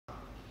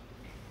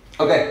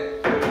Okay.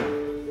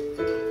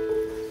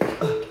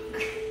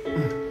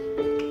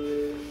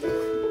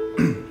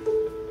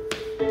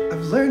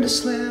 I've learned to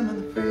slam on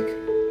the brake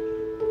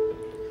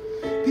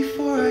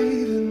before I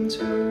even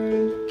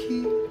turn the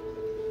key,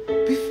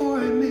 before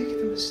I make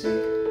the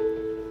mistake,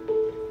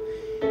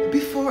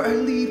 before I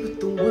lead with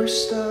the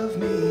worst of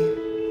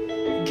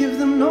me. Give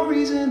them no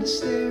reason to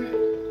stare,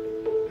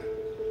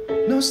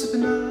 no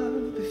slipping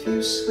up if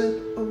you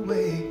slip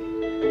away.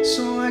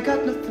 So I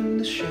got nothing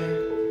to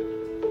share,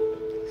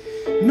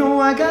 no,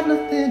 I got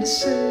nothing to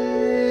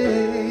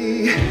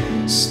say.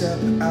 Step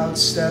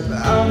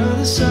out of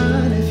the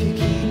sun if you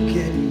keep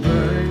getting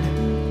burned.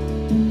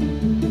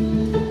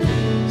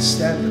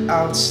 Step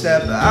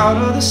out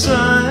of the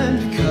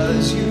sun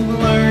because you've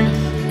learned,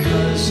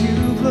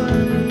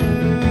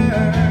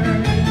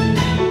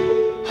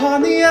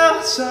 On the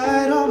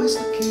outside, always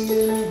looking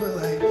in, will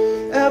I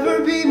ever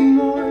be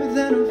more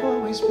than I've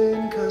always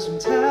been? Cause I'm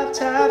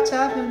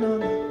tapping on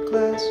the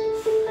glass.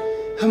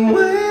 I'm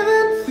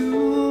waving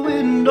through a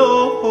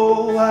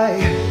window.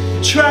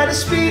 I try to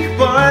speak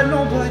but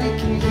nobody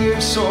can hear,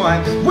 so I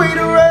wait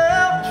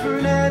around for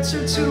an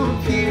answer to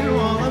appear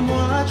while I'm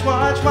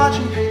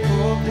watching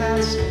people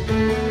pass.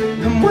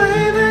 I'm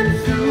waving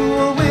through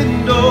a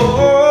window.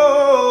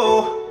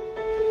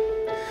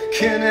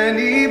 Can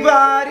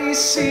anybody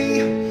see?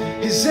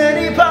 Is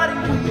anybody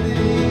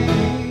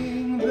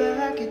waving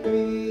back at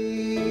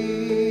me?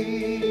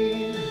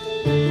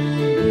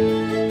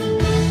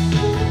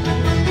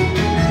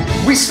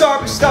 We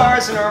start with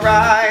stars in our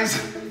eyes.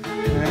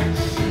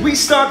 We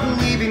start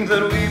believing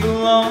that we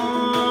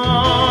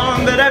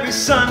belong, that every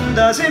sun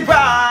doesn't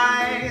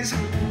rise,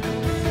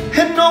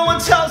 and no one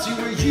tells you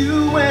where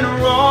you went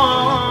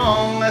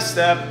wrong. Let's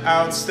step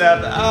out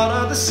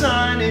of the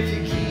sun if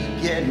you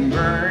keep getting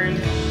burned.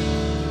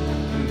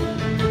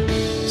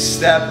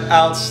 Step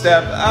out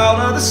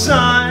of the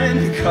sun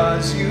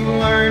because you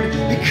learned,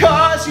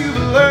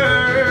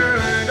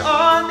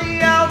 On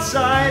the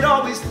outside,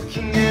 always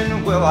looking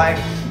in, will I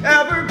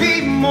ever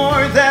be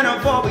more than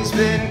I've always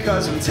been?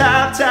 Cause I'm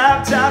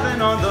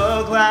tapping on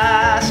the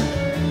glass,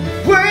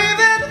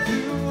 waving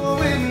through a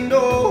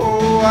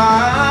window.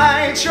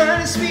 I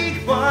try to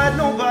speak but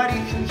nobody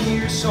can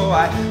hear, so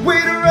I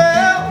wait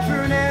around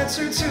for an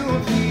answer to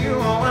appear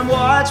while I'm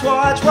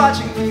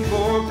watching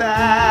people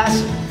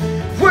pass,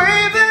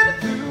 waving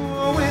through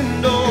a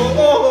window.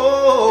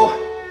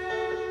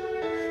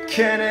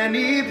 Can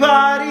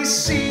anybody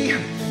see?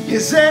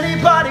 Is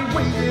anybody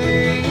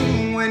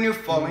waiting? When you're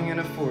falling in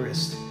a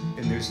forest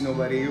and there's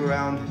nobody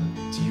around,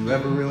 do you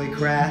ever really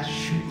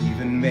crash or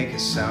even make a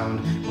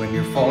sound? When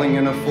you're falling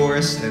in a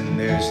forest and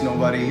there's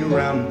nobody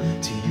around,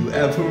 do you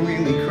ever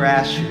really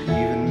crash or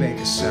even make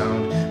a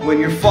sound? When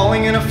you're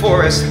falling in a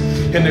forest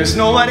and there's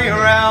nobody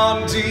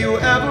around, do you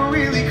ever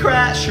really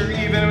crash or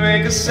even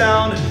make a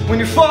sound? When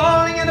you're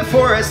falling in a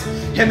forest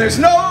and there's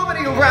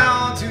nobody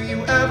around, do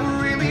you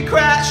ever really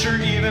crash or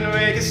even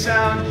make a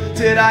sound?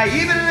 Did I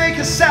even make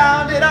a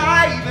sound? Did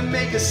I even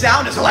make a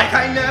sound? It's like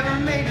I never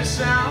made a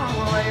sound.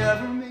 Will I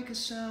ever make a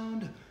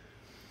sound?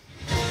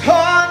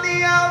 On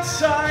the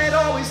outside,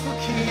 always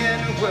looking in,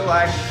 will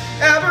I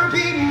ever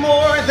be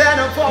more than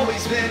I've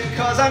always been?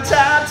 Cause I'm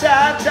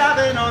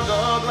tapping on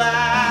the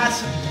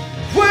glass,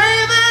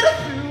 waving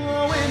through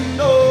a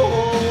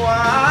window.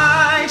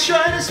 I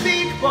try to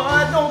speak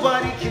but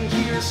nobody can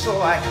hear,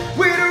 so I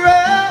wait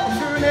around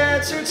for an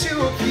answer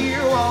to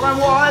appear while I'm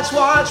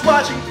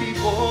watching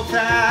people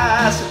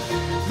pass,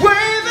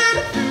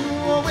 waving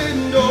through a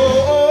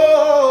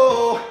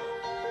window.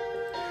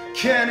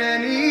 Can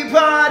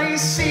anybody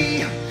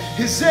see?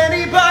 Is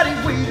anybody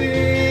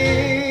waiting?